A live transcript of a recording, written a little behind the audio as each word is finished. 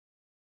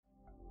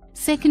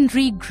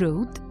secondary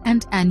growth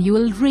and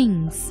annual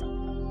rings.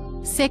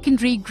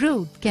 Secondary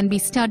growth can be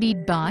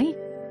studied by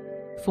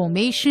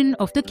formation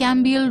of the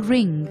cambial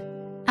ring,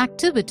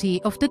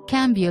 activity of the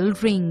cambial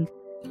ring,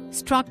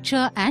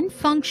 structure and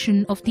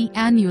function of the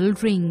annual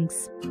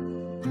rings.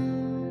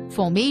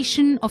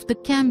 Formation of the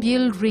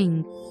cambial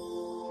ring.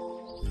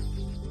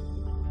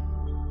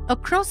 A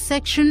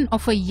cross-section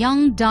of a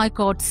young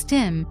dicot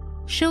stem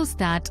shows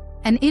that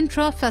an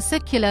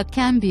intrafascicular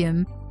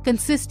cambium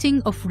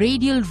consisting of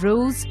radial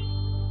rows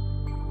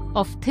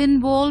of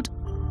thin-walled,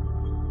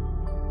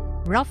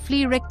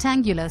 roughly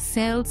rectangular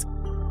cells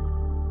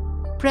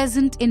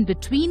present in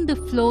between the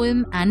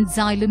phloem and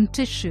xylem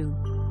tissue.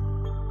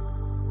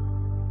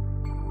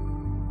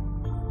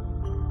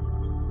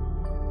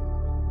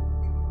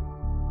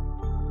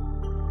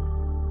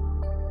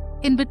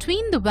 In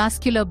between the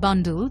vascular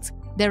bundles,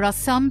 there are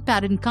some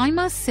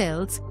parenchyma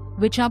cells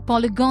which are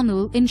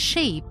polygonal in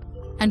shape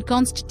and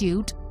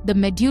constitute the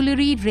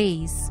medullary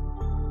rays.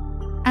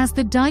 As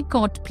the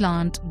dicot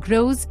plant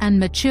grows and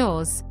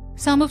matures,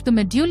 some of the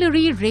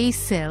medullary ray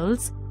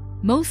cells,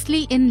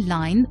 mostly in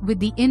line with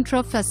the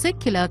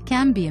intrafascicular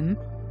cambium,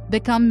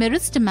 become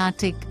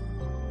meristematic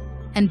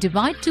and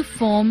divide to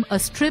form a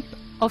strip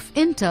of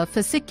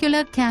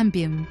interfascicular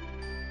cambium.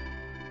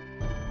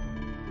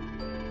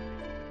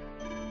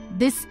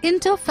 This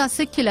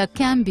interfascicular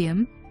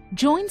cambium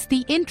joins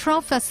the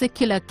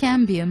intrafascicular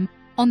cambium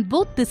on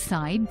both the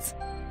sides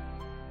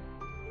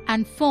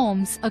and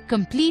forms a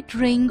complete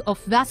ring of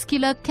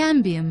vascular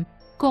cambium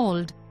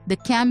called the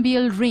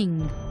cambial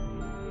ring.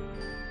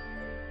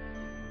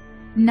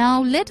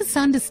 Now let us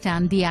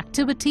understand the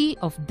activity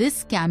of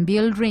this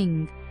cambial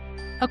ring.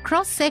 A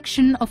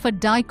cross-section of a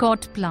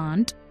dicot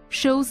plant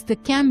shows the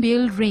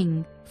cambial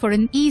ring. For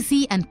an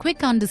easy and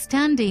quick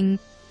understanding,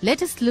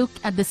 let us look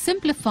at the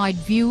simplified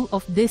view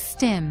of this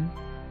stem.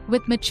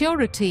 With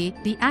maturity,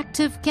 the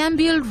active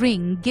cambial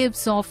ring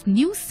gives off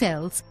new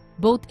cells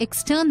both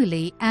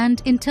externally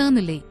and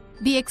internally.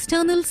 The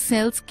external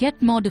cells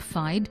get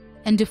modified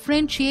and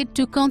differentiate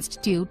to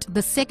constitute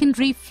the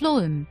secondary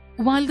phloem,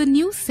 while the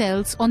new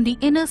cells on the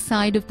inner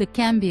side of the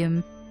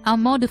cambium are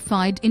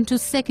modified into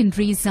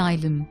secondary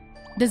xylem.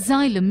 The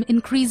xylem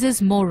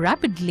increases more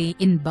rapidly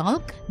in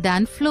bulk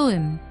than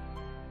phloem.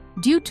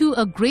 Due to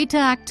a greater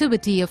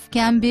activity of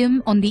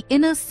cambium on the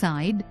inner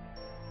side,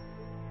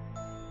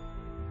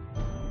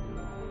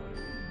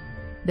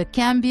 the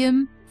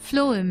cambium,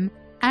 phloem,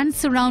 and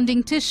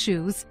surrounding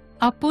tissues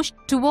are pushed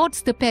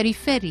towards the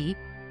periphery,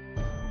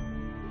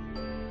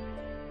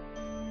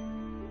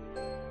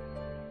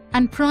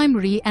 and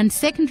primary and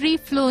secondary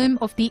phloem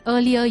of the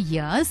earlier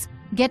years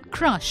get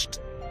crushed.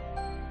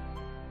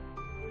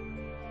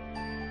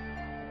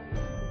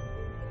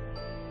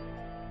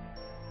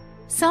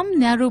 Some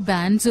narrow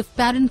bands of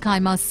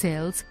parenchyma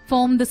cells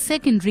form the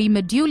secondary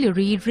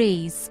medullary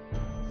rays.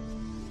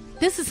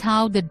 This is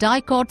how the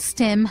dicot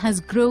stem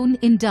has grown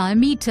in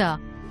diameter.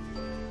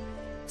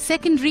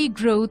 Secondary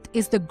growth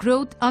is the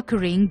growth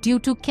occurring due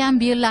to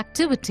cambial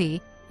activity,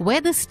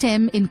 where the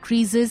stem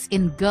increases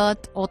in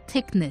girth or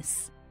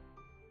thickness.